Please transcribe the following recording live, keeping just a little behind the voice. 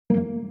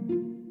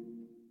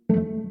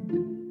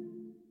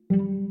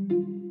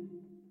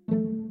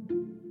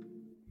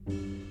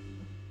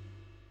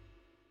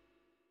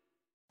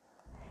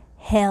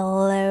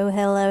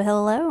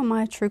Hello,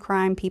 my true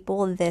crime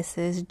people. This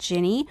is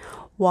Jenny.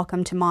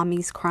 Welcome to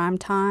Mommy's Crime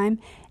Time.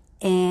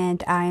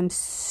 And I am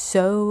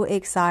so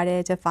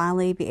excited to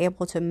finally be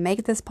able to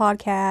make this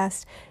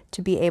podcast,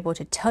 to be able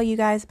to tell you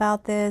guys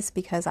about this,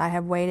 because I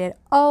have waited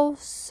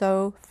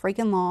so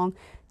freaking long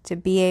to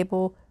be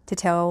able to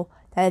tell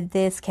that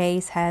this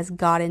case has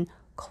gotten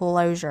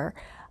closure.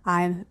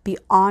 I'm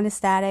beyond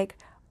ecstatic,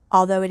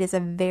 although it is a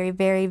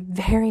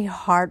very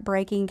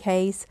heartbreaking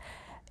case.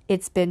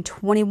 It's been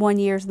 21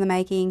 years in the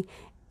making,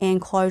 and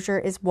closure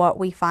is what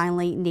we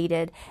finally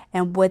needed.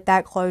 And with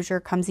that closure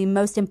comes the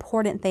most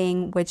important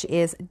thing, which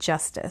is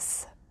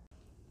justice.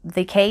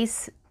 The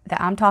case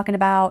that I'm talking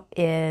about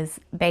is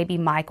Baby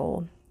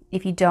Michael.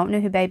 If you don't know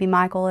who Baby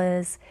Michael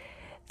is,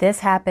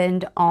 this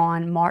happened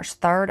on March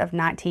 3rd of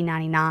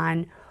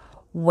 1999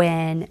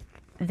 when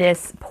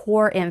this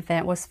poor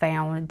infant was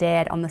found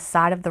dead on the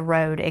side of the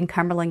road in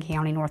Cumberland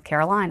County, North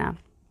Carolina.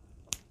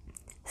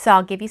 So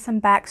I'll give you some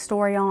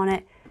backstory on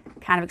it,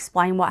 kind of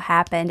explain what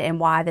happened and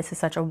why this is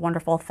such a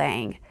wonderful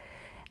thing.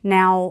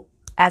 Now,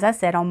 as I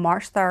said, on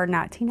March 3rd,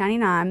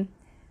 1999,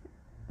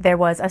 there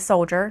was a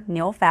soldier,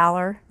 Neil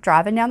Fowler,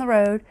 driving down the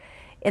road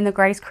in the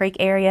Grace Creek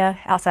area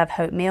outside of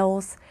Hope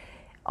Mills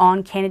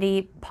on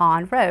Kennedy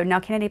Pond Road. Now,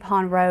 Kennedy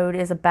Pond Road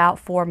is about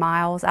 4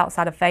 miles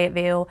outside of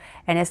Fayetteville,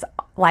 and it's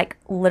like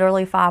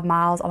literally 5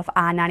 miles off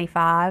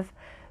I-95,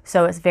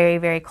 so it's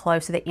very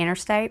close to the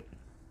interstate.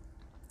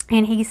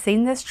 And he's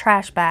seen this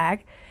trash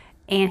bag,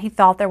 and he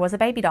thought there was a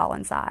baby doll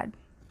inside.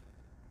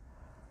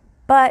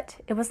 But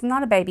it was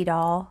not a baby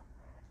doll.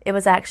 It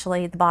was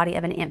actually the body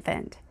of an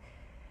infant.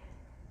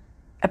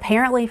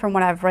 Apparently, from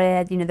what I've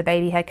read, the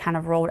baby had kind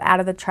of rolled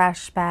out of the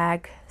trash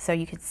bag, so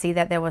you could see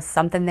that there was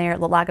something there. It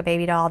looked like a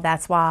baby doll.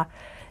 That's why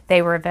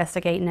they were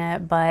investigating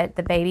it. But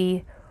the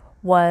baby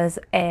was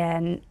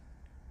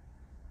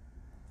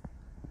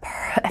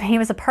he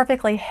was a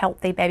perfectly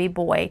healthy baby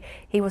boy.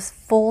 He was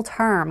full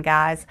term,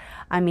 guys.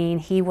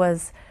 He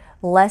was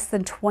less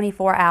than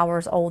 24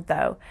 hours old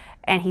though,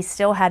 and he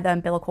still had the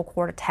umbilical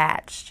cord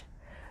attached.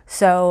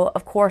 So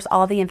of course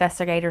all the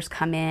investigators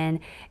come in,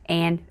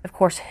 and of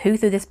course, who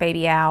threw this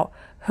baby out?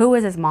 Who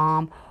is his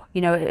mom?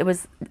 It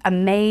was a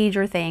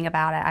major thing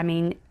about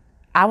it.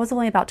 I was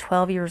only about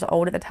 12 years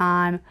old at the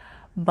time,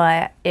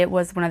 but it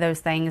was one of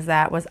those things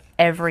that was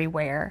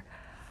everywhere.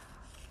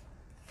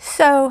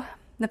 So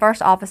the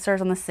first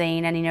officer's on the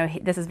scene,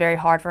 and this is very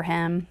hard for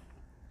him.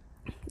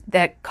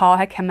 That call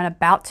had come in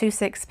about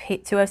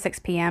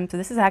 2:06 p.m. So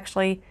this is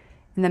actually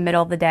in the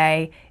middle of the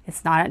day.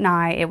 It's not at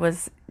night. It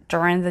was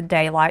during the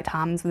daylight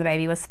times when the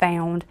baby was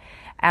found.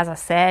 As I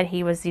said,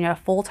 he was, a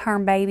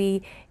full-term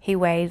baby. He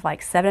weighed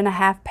like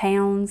 7.5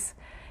 pounds.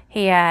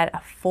 He had a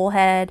full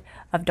head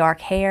of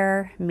dark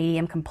hair,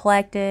 medium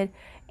complected,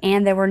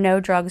 and there were no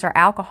drugs or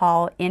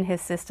alcohol in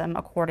his system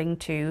according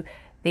to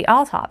the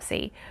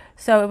autopsy.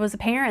 So it was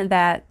apparent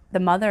that the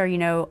mother,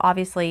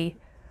 obviously,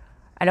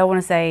 I don't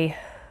want to say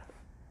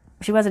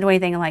she wasn't doing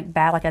anything like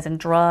bad, like as in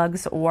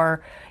drugs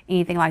or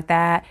anything like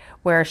that,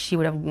 where she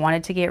would have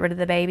wanted to get rid of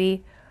the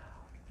baby.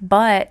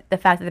 But the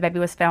fact that the baby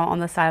was found on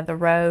the side of the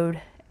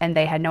road and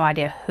they had no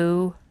idea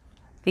who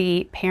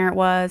the parent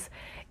was,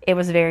 it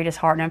was very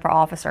disheartening for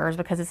officers,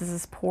 because this is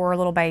this poor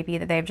little baby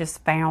that they've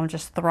just found,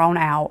 just thrown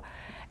out,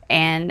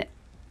 and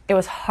it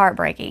was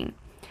heartbreaking.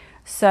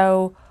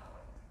 So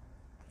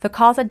the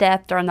cause of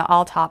death during the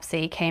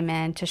autopsy came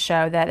in to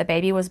show that the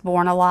baby was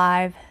born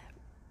alive.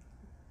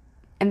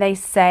 And they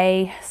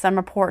say, some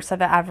reports of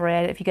it I've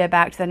read, if you go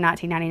back to the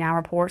 1999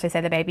 reports, they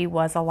say the baby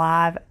was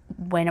alive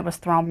when it was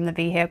thrown from the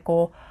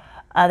vehicle.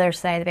 Others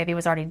say the baby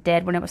was already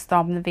dead when it was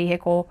thrown from the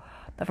vehicle.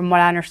 But from what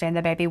I understand,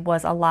 the baby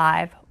was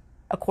alive.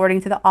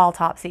 According to the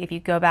autopsy, if you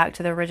go back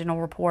to the original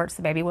reports,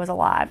 the baby was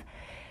alive.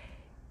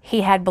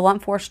 He had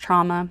blunt force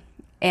trauma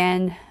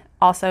and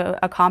also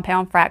a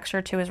compound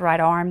fracture to his right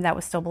arm that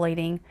was still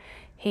bleeding.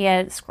 He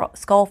had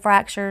skull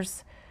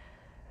fractures,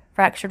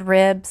 fractured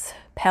ribs,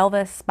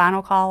 pelvis,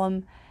 spinal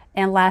column,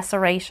 and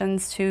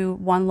lacerations to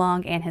one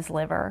lung and his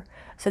liver.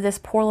 So this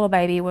poor little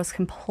baby was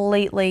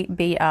completely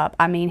beat up.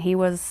 He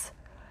was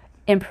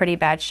in pretty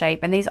bad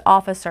shape. And these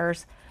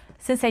officers,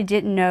 since they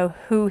didn't know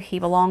who he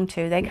belonged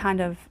to, they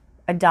kind of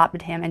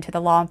adopted him into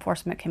the law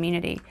enforcement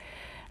community.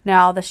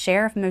 Now, the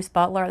sheriff, Moose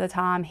Butler, at the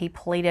time, he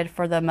pleaded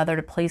for the mother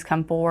to please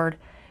come forward.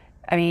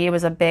 It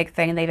was a big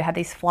thing. They had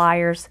these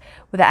flyers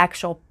with the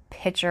actual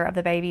picture of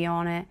the baby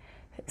on it,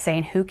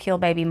 saying who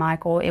killed baby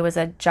Michael. It was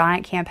a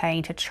giant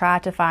campaign to try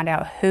to find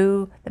out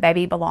who the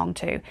baby belonged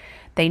to.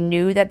 They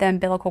knew that the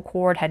umbilical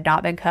cord had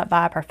not been cut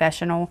by a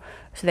professional,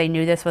 so they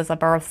knew this was a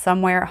birth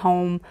somewhere at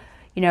home.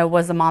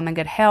 Was the mom in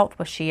good health?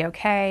 Was she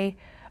okay?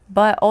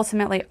 But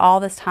ultimately, all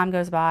this time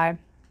goes by,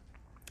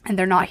 and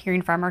they're not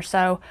hearing from her.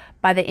 So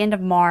by the end of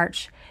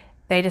March,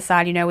 they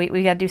decide,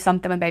 we got to do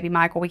something with baby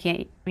Michael. We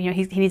can't, he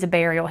needs a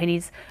burial. He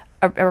needs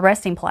a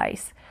resting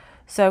place.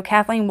 So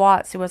Kathleen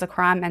Watts, who was a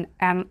crime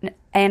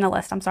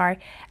analyst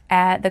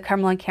at the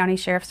Cumberland County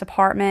Sheriff's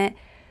Department,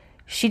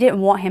 she didn't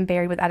want him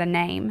buried without a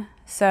name.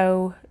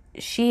 So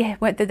she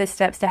went through the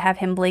steps to have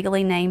him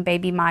legally named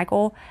baby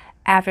Michael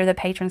after the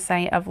patron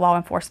saint of law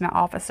enforcement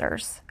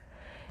officers.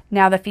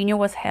 Now, the funeral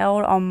was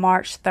held on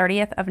March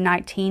 30th of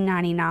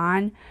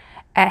 1999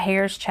 at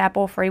Harris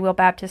Chapel Free Will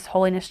Baptist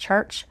Holiness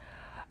Church,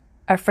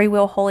 a Free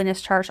Will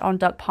Holiness Church on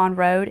Duck Pond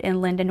Road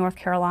in Linden, North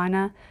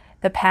Carolina.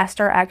 The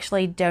pastor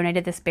actually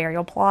donated this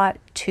burial plot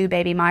to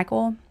baby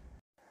Michael.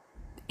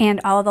 And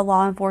all of the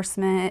law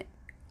enforcement,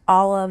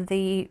 all of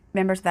the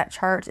members of that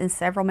church, and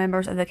several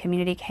members of the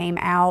community came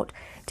out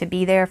to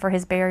be there for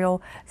his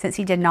burial since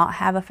he did not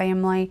have a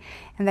family.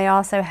 And they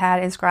also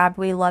had inscribed,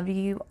 "We love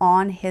you,"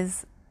 on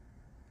his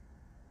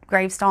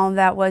gravestone.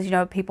 That was,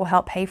 people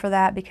helped pay for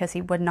that because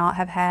he would not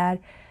have had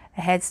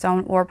a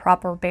headstone or a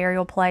proper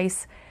burial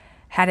place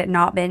had it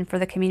not been for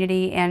the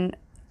community. And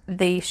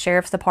the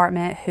sheriff's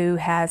department, who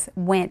has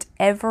went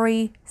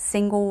every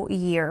single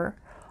year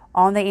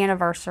on the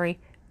anniversary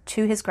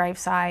to his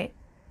gravesite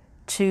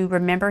to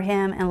remember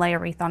him and lay a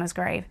wreath on his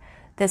grave.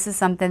 This is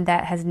something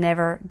that has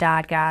never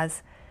died,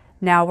 guys.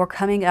 Now, we're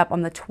coming up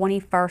on the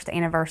 21st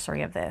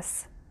anniversary of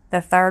this.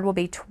 The third will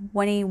be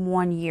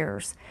 21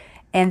 years.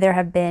 And there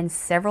have been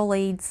several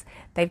leads.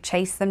 They've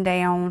chased them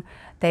down.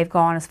 They've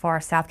gone as far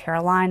as South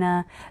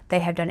Carolina. They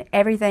have done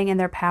everything in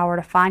their power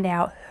to find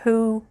out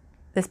who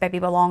this baby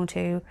belonged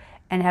to,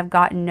 and have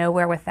gotten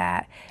nowhere with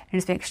that. And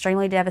it's been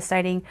extremely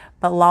devastating,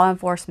 but law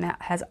enforcement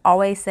has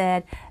always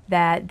said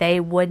that they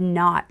would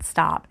not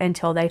stop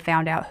until they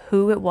found out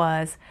who it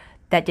was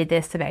that did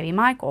this to baby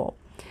Michael.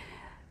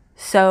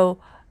 So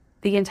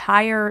the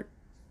entire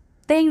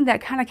thing that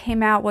kind of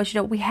came out was,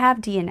 we have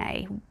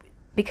DNA,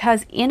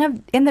 because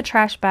in the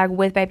trash bag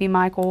with baby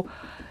Michael,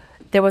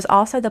 there was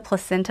also the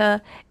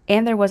placenta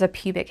and there was a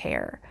pubic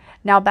hair.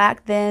 Now,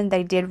 back then,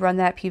 they did run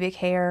that pubic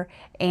hair,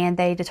 and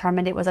they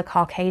determined it was a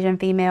Caucasian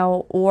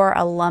female or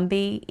a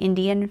Lumbee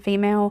Indian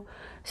female.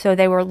 So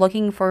they were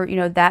looking for,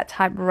 that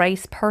type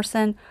race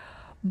person.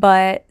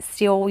 But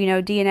still,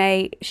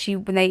 DNA,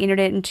 when they entered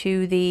it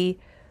into the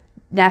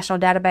national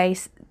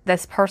database,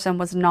 this person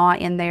was not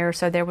in there.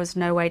 So there was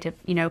no way to,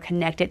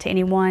 connect it to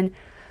anyone.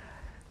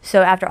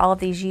 So after all of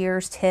these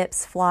years,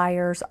 tips,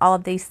 flyers, all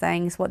of these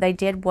things, what they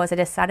did was they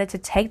decided to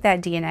take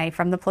that DNA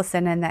from the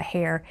placenta and that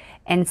hair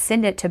and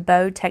send it to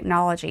Bode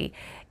Technology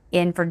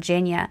in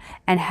Virginia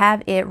and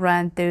have it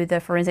run through the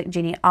forensic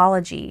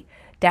genealogy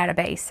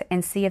database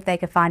and see if they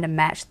could find a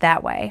match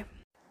that way.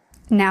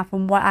 Now,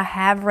 from what I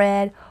have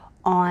read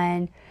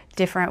on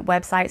different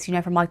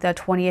websites, from like the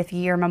 20th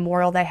year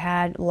memorial they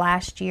had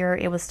last year,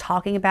 it was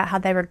talking about how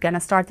they were going to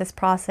start this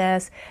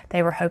process.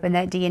 They were hoping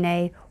that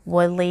DNA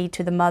would lead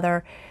to the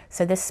mother.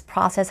 So this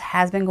process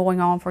has been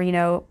going on for,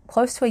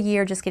 close to a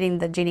year, just getting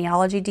the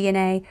genealogy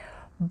DNA,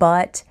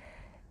 but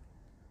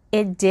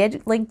it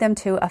did link them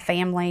to a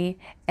family,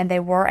 and they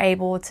were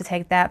able to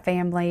take that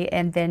family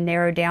and then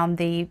narrow down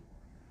the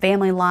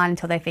family line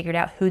until they figured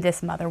out who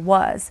this mother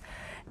was.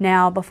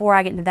 Now, before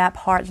I get into that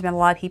part, there's been a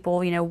lot of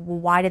people,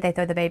 why did they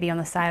throw the baby on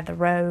the side of the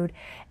road?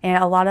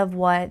 And a lot of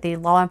what the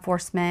law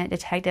enforcement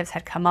detectives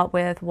had come up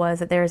with was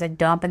that there is a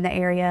dump in the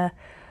area,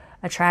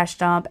 a trash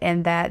dump,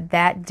 and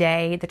that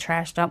day the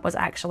trash dump was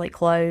actually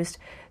closed.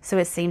 So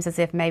it seems as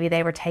if maybe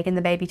they were taking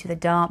the baby to the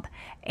dump,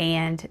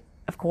 and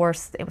of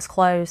course it was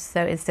closed.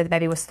 So instead the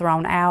baby was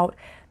thrown out.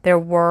 There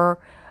were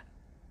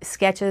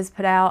sketches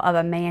put out of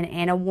a man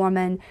and a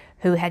woman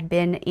who had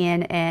been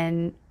in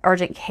an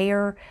urgent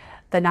care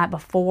the night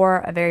before,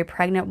 a very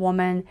pregnant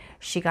woman.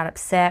 She got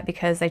upset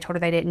because they told her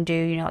they didn't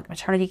do, like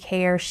maternity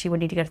care. She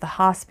would need to go to the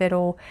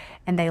hospital,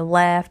 and they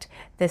left.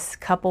 This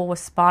couple was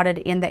spotted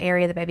in the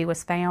area the baby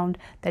was found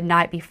the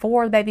night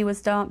before the baby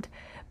was dumped,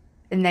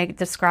 and they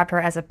described her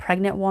as a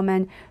pregnant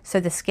woman. So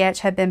the sketch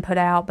had been put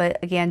out, but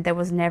again, there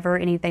was never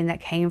anything that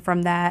came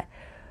from that.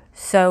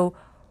 So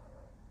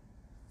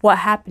what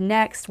happened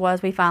next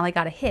was we finally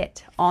got a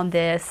hit on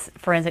this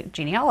forensic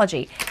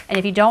genealogy. And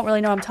if you don't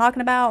really know what I'm talking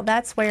about,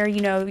 that's where,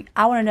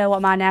 I want to know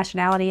what my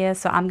nationality is.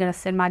 So I'm going to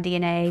send my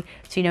DNA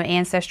to,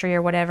 Ancestry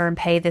or whatever and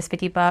pay this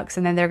 $50,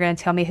 and then they're going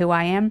to tell me who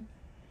I am.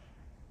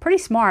 Pretty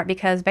smart,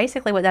 because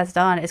basically what that's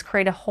done is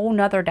create a whole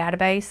nother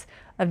database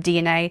of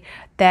DNA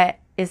that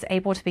is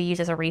able to be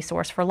used as a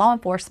resource for law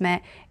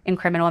enforcement in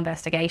criminal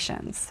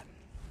investigations.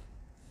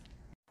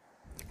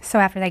 So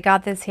after they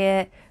got this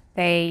hit,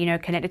 they,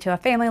 connected to a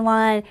family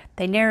line,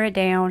 they narrow it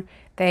down.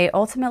 They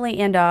ultimately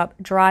end up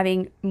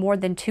driving more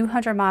than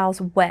 200 miles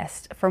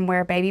west from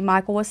where baby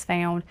Michael was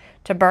found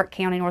to Burke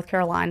County, North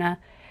Carolina.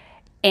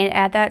 And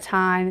at that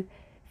time,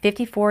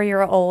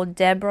 54-year-old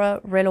Deborah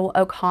Riddle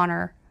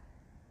O'Connor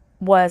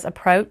was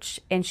approached,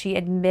 and she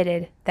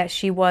admitted that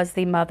she was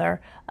the mother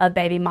of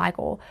baby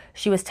Michael.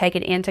 She was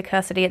taken into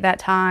custody at that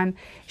time.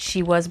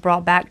 She was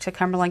brought back to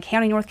Cumberland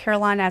County, North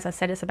Carolina. As I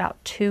said, it's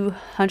about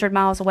 200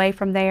 miles away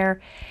from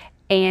there.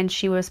 And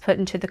she was put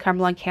into the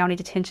Cumberland County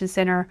Detention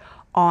Center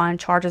on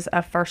charges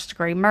of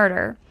first-degree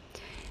murder.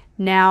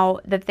 Now,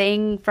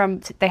 they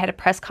had a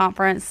press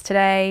conference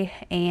today,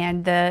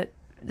 and the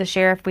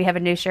sheriff, we have a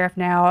new sheriff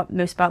now,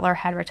 Moose Butler,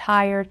 had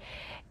retired,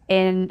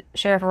 and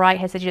Sheriff Wright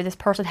had said, this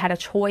person had a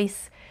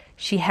choice.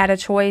 She had a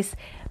choice,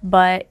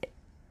 but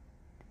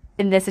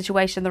in this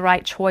situation, the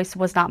right choice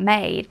was not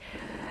made.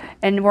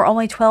 And we're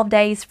only 12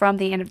 days from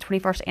the end of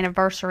 21st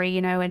anniversary,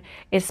 you know, and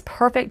it's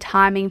perfect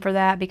timing for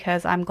that,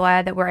 because I'm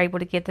glad that we're able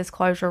to get this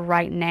closure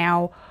right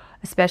now,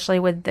 especially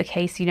with the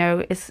case, you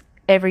know, it's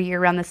every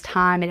year around this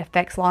time, it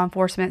affects law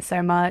enforcement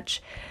so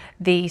much.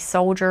 The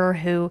soldier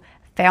who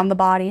found the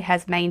body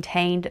has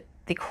maintained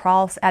the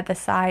cross at the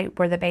site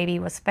where the baby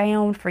was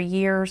found for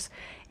years.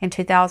 In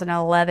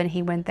 2011,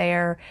 he went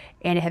there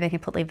and it had been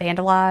completely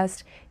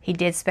vandalized. He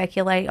did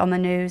speculate on the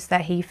news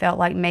that he felt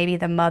like maybe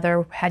the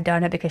mother had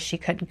done it because she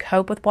couldn't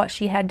cope with what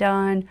she had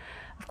done.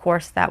 Of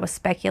course, that was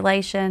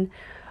speculation,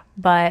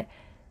 but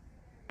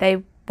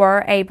they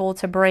were able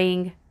to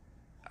bring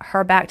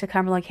her back to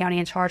Cumberland County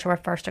and charge her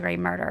with first-degree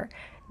murder.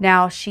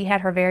 Now, she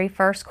had her very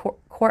first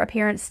court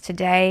appearance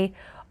today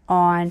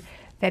on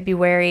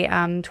February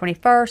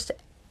 21st,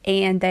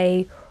 and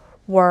they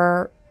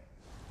were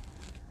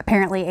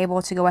apparently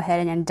able to go ahead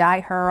and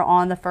indict her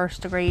on the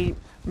first-degree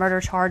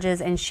murder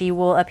charges, and she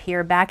will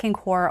appear back in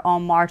court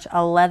on March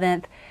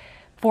 11th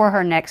for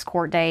her next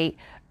court date.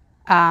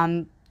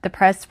 The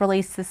press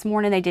release this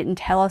morning, they didn't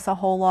tell us a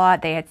whole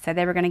lot. They had said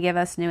they were going to give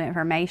us new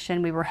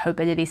information. We were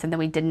hoping to be something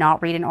we did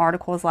not read in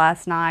articles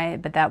last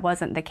night, but that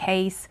wasn't the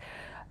case.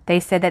 They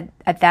said that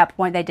at that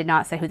point they did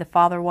not say who the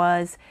father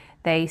was.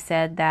 They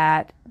said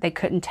that they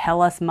couldn't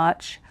tell us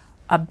much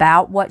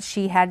about what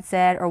she had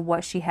said or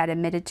what she had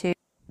admitted to,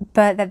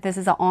 but that this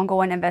is an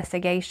ongoing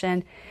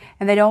investigation,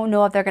 and they don't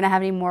know if they're going to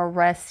have any more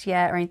arrests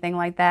yet or anything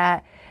like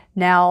that.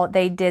 Now,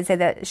 they did say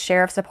that the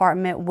Sheriff's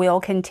Department will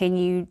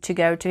continue to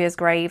go to his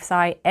grave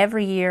site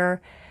every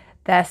year,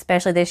 that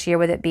especially this year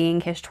with it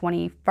being his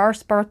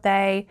 21st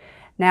birthday.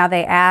 Now,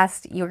 they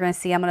asked, you're going to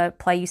see, I'm going to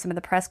play you some of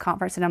the press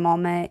conference in a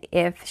moment,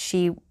 if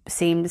she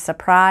seemed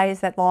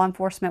surprised that law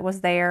enforcement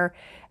was there.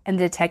 And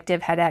the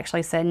detective had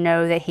actually said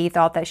no, that he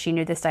thought that she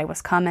knew this day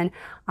was coming.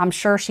 I'm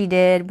sure she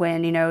did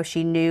when, you know,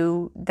 she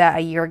knew that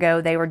a year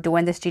ago they were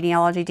doing this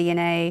genealogy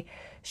DNA.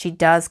 She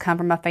does come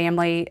from a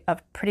family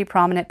of pretty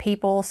prominent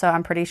people, so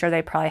I'm pretty sure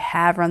they probably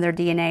have run their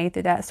DNA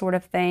through that sort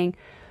of thing.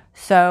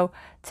 So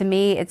to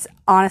me, it's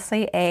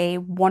honestly a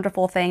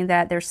wonderful thing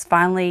that there's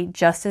finally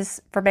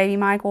justice for baby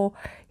Michael.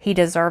 He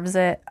deserves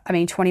it. I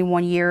mean,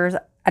 21 years.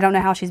 I don't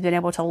know how she's been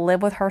able to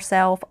live with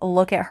herself,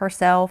 look at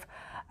herself.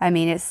 I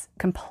mean, it's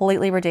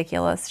completely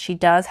ridiculous. She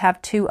does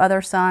have 2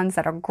 other sons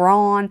that are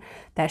grown,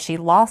 that she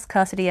lost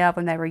custody of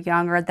when they were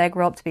younger. They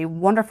grew up to be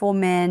wonderful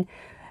men.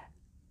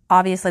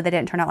 Obviously, they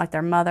didn't turn out like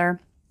their mother.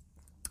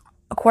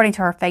 According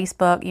to her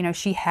Facebook, you know,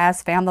 she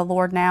has found the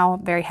Lord now.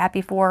 Very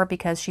happy for her,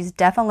 because she's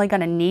definitely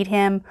going to need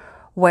him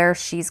where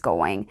she's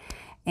going.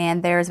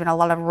 And there's been a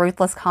lot of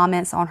ruthless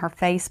comments on her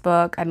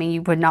Facebook. I mean,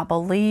 you would not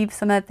believe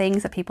some of the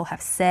things that people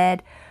have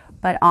said.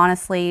 But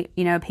honestly,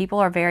 you know, people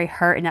are very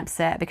hurt and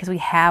upset because we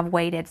have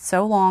waited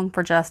so long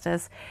for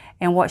justice.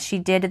 And what she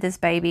did to this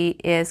baby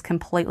is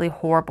completely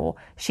horrible.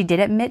 She did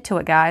admit to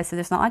it, guys. So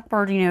it's not like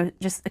we're, you know,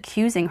 just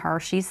accusing her.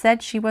 She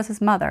said she was his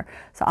mother.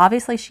 So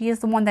obviously she is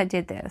the one that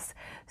did this.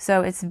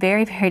 So it's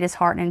very, very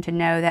disheartening to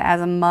know that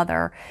as a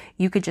mother,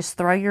 you could just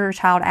throw your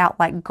child out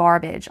like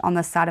garbage on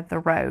the side of the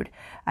road.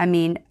 I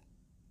mean,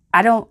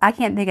 I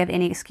can't think of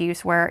any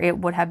excuse where it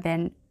would have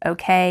been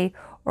okay,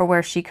 or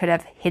where she could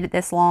have hid it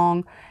this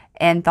long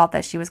and thought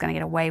that she was going to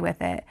get away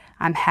with it.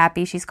 I'm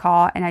happy she's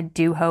caught, and I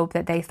do hope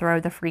that they throw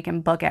the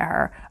freaking book at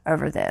her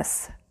over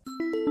this.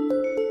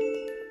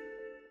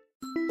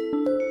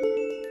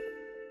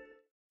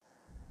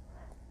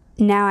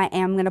 Now I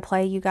am going to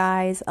play you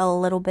guys a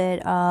little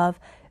bit of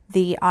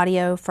the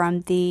audio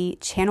from the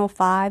Channel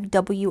 5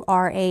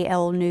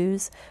 WRAL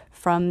News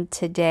from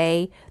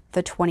today,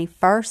 the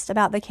 21st,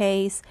 about the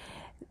case.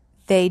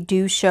 They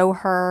do show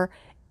her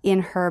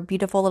in her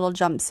beautiful little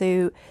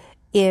jumpsuit.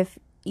 If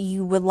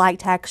you would like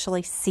to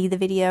actually see the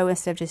video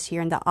instead of just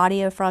hearing the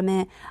audio from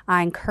it,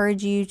 I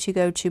encourage you to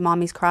go to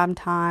Mommy's Crime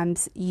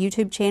Time's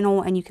YouTube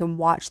channel and you can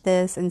watch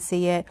this and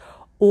see it.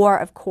 Or,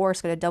 of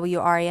course, go to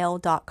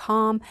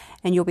WRAL.com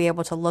and you'll be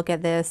able to look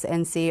at this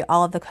and see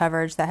all of the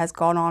coverage that has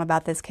gone on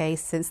about this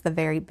case since the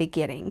very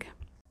beginning.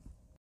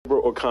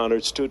 Deborah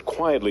O'Connor stood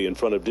quietly in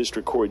front of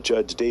District Court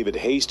Judge David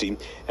Hasty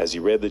as he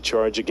read the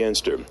charge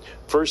against her.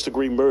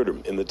 First-degree murder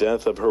in the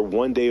death of her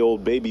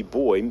one-day-old baby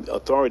boy.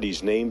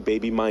 Authorities named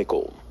baby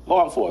Michael.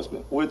 Law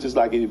enforcement, we're just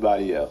like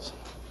anybody else.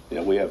 You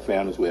know, we have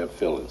families, we have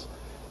feelings,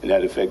 and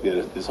that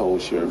affected this whole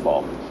sheriff's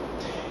office.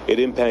 It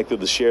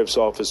impacted the sheriff's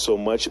office so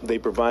much they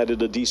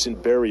provided a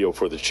decent burial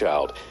for the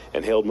child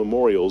and held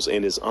memorials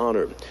in his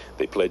honor.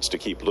 They pledged to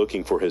keep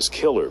looking for his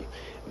killer.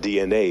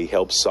 DNA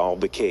helped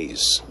solve the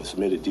case. We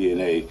submitted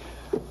DNA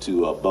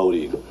to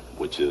Bodie,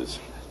 which is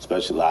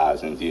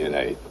specialized in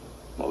DNA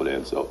over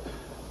there. So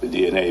the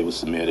DNA was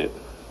submitted,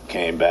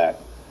 came back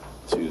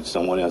to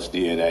someone else's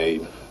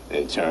DNA,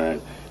 in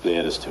turn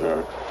led us to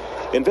her.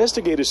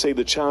 Investigators say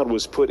the child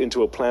was put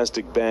into a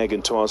plastic bag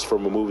and tossed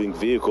from a moving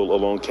vehicle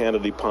along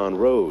Kennedy Pond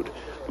Road.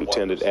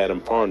 Lieutenant Adam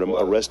Parnham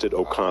arrested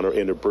O'Connor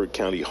in her Burke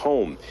County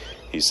home.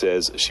 He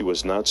says she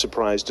was not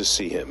surprised to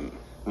see him.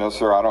 No,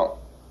 sir,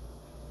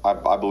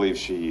 I believe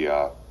she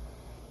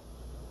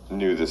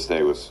knew this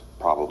day was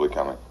probably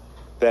coming.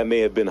 That may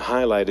have been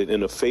highlighted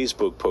in a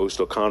Facebook post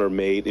O'Connor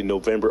made in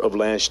November of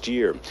last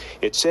year.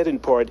 It said in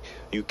part,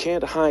 "You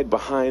can't hide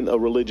behind a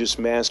religious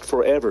mask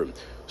forever.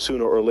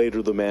 Sooner or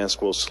later, the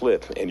mask will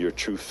slip and your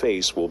true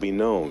face will be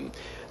known."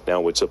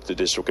 Now it's up to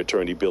District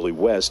Attorney Billy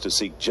West to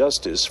seek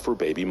justice for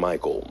baby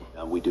Michael.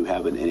 We do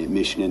have an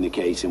admission in the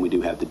case, and we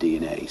do have the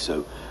DNA.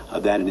 So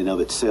that in and of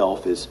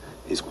itself is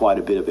quite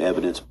a bit of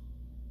evidence.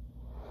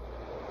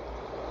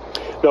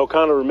 Now,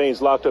 O'Connor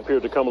remains locked up here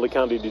at the Cumberland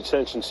County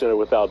Detention Center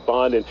without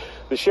bond. And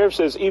the sheriff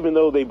says even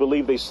though they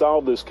believe they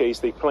solved this case,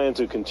 they plan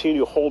to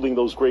continue holding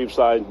those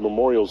graveside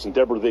memorials. And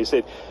Deborah, they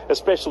said,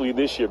 especially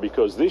this year,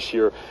 because this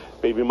year,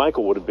 baby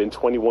Michael would have been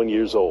 21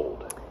 years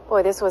old.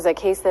 Boy, this was a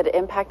case that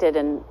impacted,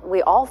 and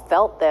we all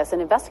felt this, and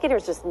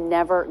investigators just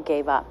never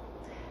gave up.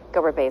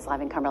 Gilbert Bays,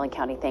 live in Cumberland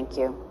County, thank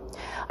you.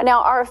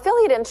 Now, our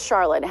affiliate in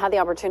Charlotte had the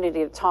opportunity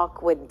to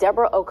talk with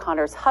Deborah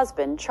O'Connor's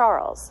husband,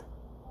 Charles.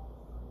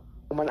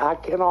 I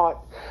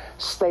cannot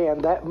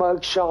stand that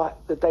mug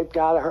shot that they've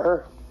got of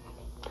her.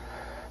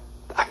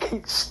 I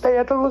can't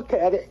stand to look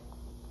at it.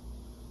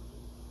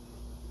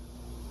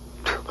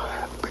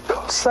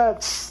 Because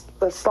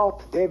that's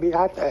not the Debbie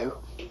I know.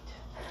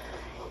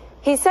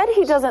 He said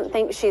he doesn't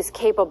think she's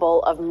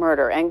capable of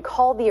murder and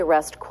called the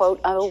arrest, quote,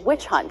 a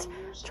witch hunt.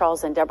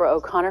 Charles and Deborah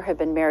O'Connor have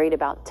been married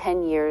about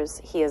 10 years.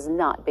 He is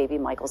not baby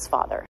Michael's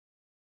father.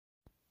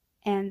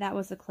 And that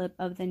was a clip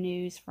of the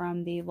news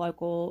from the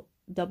local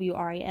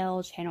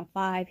WRAL Channel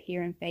 5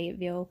 here in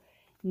Fayetteville.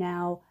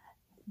 Now,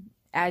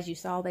 as you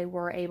saw, they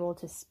were able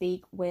to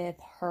speak with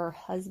her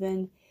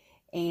husband,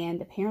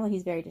 and apparently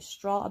he's very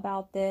distraught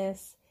about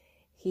this.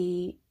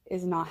 He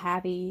is not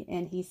happy,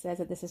 and he says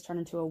that this has turned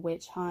into a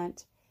witch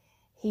hunt.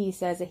 He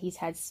says that he's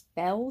had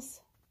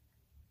spells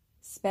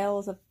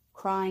of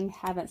crying,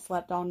 haven't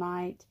slept all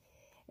night,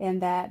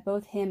 and that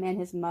both him and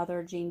his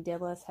mother, Jean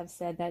Dillis, have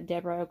said that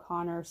Deborah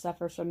O'Connor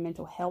suffers from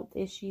mental health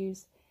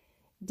issues.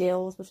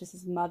 Dills, which is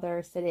his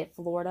mother, said it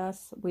floored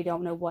us. We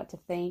don't know what to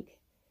think.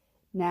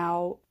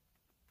 Now,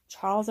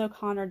 Charles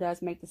O'Connor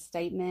does make the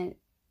statement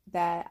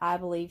that I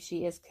believe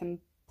she is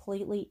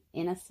completely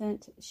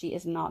innocent. She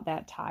is not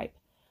that type.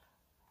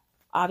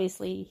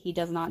 Obviously, he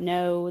does not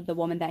know the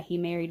woman that he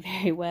married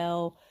very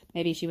well.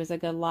 Maybe she was a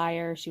good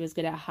liar. She was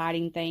good at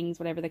hiding things,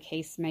 whatever the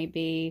case may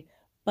be.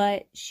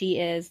 But she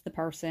is the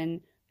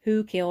person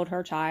who killed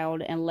her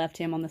child and left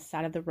him on the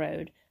side of the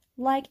road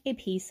like a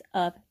piece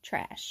of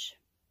trash.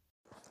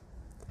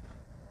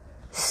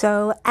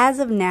 So, as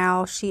of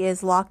now, she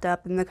is locked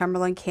up in the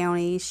Cumberland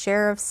County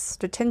Sheriff's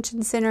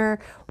Detention Center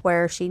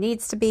where she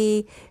needs to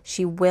be.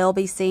 She will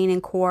be seen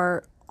in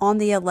court on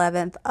the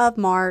 11th of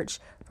March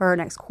for her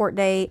next court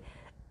date.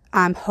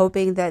 I'm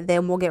hoping that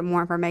then we'll get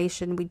more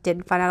information. We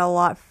didn't find out a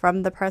lot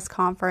from the press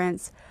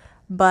conference,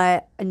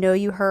 but I know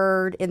you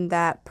heard in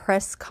that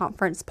press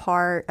conference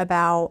part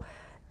about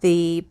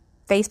the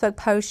Facebook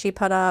post she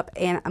put up,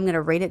 and I'm going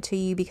to read it to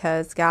you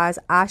because, guys,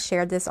 I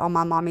shared this on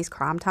my Mommy's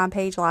Crime Time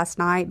page last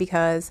night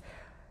because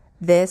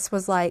this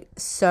was, like,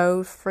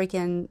 so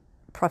freaking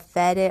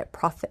prophetic,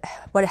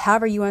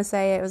 however you want to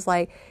say it. It was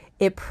like,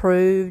 it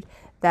proved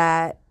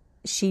that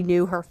she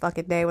knew her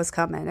fucking day was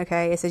coming,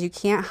 okay? It says, you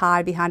can't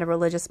hide behind a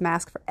religious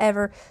mask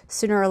forever.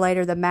 Sooner or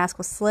later, the mask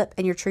will slip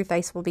and your true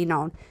face will be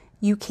known.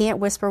 You can't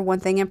whisper one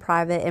thing in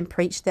private and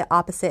preach the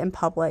opposite in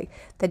public.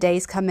 The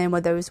days come in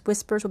when those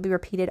whispers will be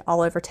repeated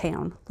all over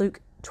town.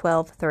 Luke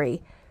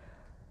 12:3.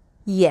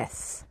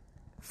 Yes,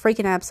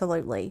 freaking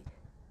absolutely.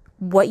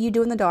 What you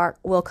do in the dark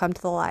will come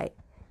to the light.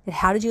 And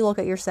how did you look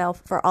at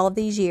yourself for all of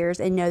these years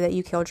and know that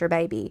you killed your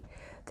baby?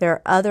 There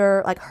are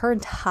other, like, her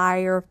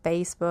entire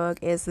Facebook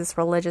is this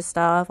religious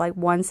stuff. Like,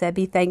 one said,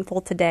 be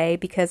thankful today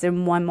because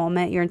in one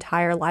moment your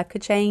entire life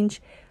could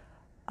change.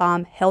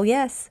 Hell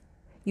yes.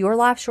 Your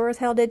life sure as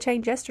hell did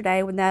change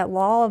yesterday when that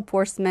law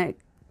enforcement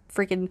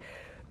freaking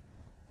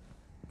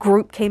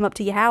group came up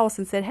to your house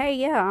and said, hey,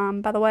 yeah,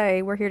 by the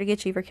way, we're here to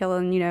get you for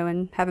killing,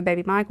 and having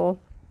baby Michael.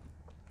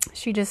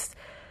 She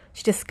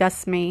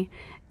disgusts me.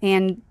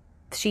 And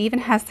she even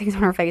has things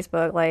on her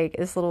Facebook, like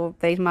this little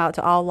thing about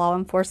to all law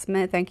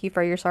enforcement. Thank you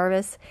for your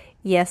service.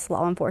 Yes,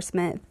 law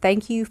enforcement.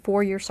 Thank you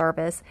for your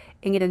service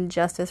and getting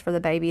justice for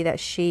the baby that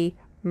she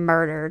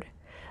murdered.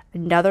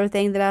 Another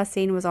thing that I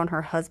seen was on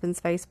her husband's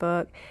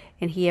Facebook,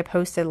 and he had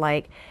posted,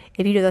 like,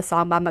 if you do the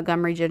song by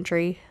Montgomery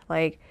Gentry,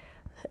 like,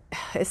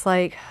 it's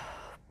this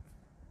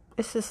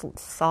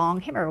song, I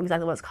can't remember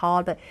exactly what it's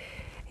called, but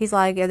he's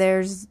like,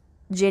 there's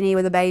Jenny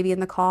with a baby in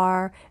the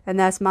car, and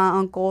that's my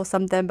uncle,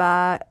 something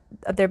up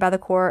there by the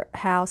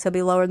courthouse. He'll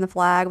be lowering the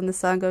flag when the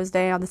sun goes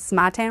down. This is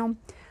my town.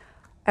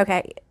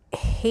 Okay,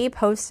 he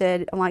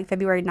posted on, like,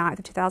 February 9th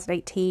of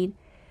 2018,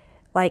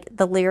 like,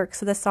 the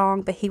lyrics of the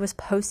song, but he was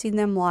posting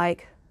them,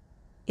 like,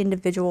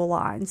 individual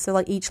lines. So,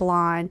 like, each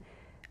line,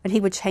 and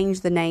he would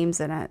change the names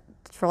in it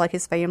for, like,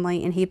 his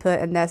family, and he put,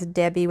 and that's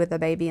Debbie with a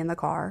baby in the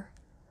car.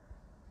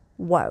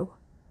 Whoa.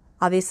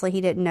 Obviously,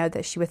 he didn't know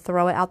that she would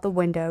throw it out the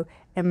window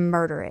and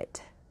murder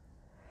it.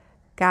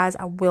 Guys,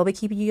 I will be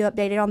keeping you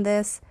updated on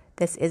this.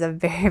 This is a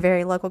very,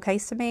 very local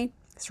case to me.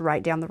 It's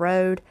right down the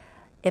road.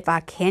 If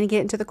I can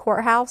get into the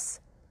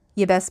courthouse,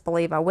 You best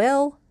believe I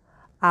will.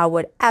 I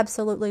would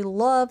absolutely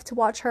love to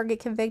watch her get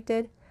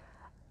convicted.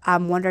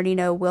 I'm wondering,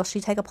 will she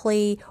take a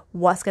plea?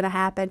 What's going to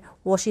happen?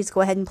 Will she just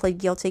go ahead and plead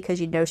guilty because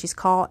she's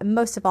caught? And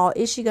most of all,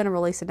 is she going to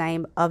release the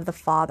name of the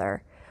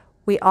father?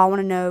 We all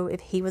want to know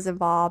if he was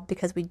involved,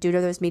 because we do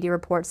know those media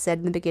reports said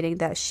in the beginning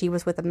that she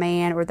was with a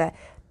man, or that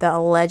the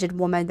alleged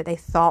woman that they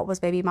thought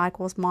was baby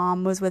Michael's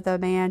mom was with a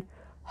man.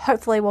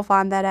 Hopefully we'll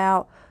find that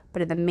out.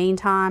 But in the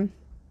meantime,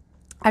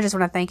 I just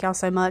want to thank y'all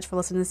so much for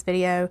listening to this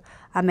video.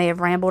 I may have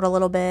rambled a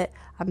little bit.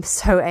 I'm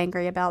so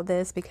angry about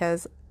this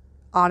because,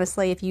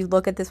 honestly, if you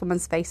look at this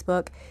woman's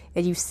Facebook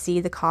and you see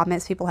the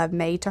comments people have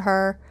made to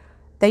her,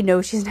 they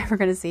know she's never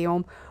going to see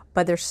them.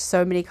 But there's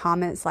so many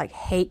comments, like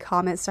hate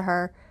comments to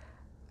her.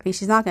 I mean,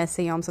 she's not going to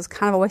see them, so it's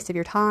kind of a waste of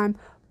your time.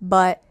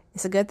 But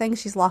it's a good thing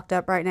she's locked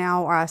up right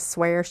now, or I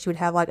swear she would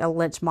have like a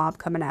lynch mob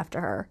coming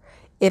after her.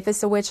 If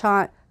it's a witch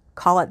hunt,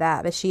 call it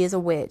that. But she is a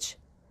witch,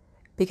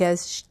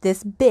 because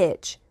this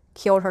bitch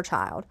killed her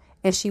child.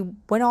 And she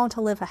went on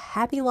to live a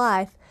happy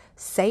life,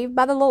 saved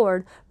by the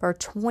Lord, for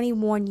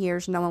 21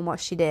 years, knowing what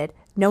she did.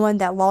 Knowing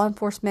that law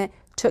enforcement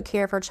took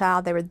care of her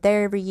child. They were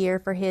there every year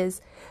for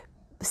his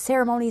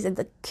ceremonies in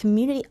the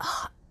community.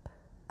 Oh,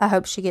 I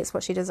hope she gets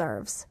what she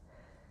deserves.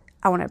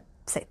 I want to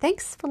say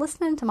thanks for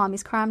listening to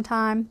Mommy's Crime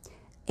Time.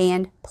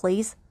 And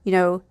please,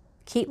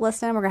 keep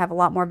listening. We're going to have a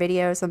lot more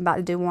videos. I'm about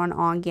to do one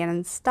on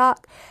Gannon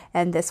Stock.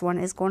 And this one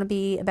is going to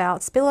be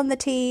about spilling the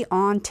tea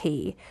on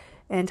tea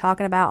and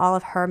talking about all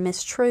of her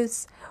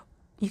mistruths.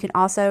 You can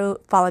also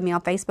follow me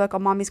on Facebook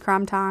on Mommy's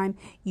Crime Time.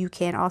 You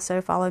can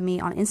also follow me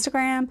on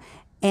Instagram.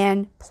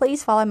 And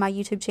please follow my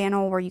YouTube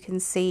channel where you can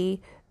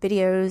see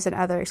videos and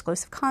other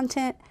exclusive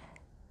content.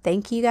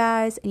 Thank you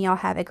guys, and y'all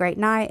have a great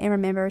night. And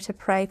remember to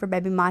pray for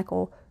baby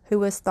Michael, who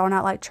was thrown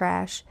out like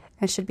trash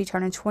and should be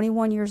turning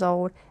 21 years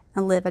old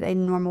and living a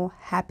normal,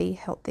 happy,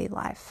 healthy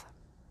life.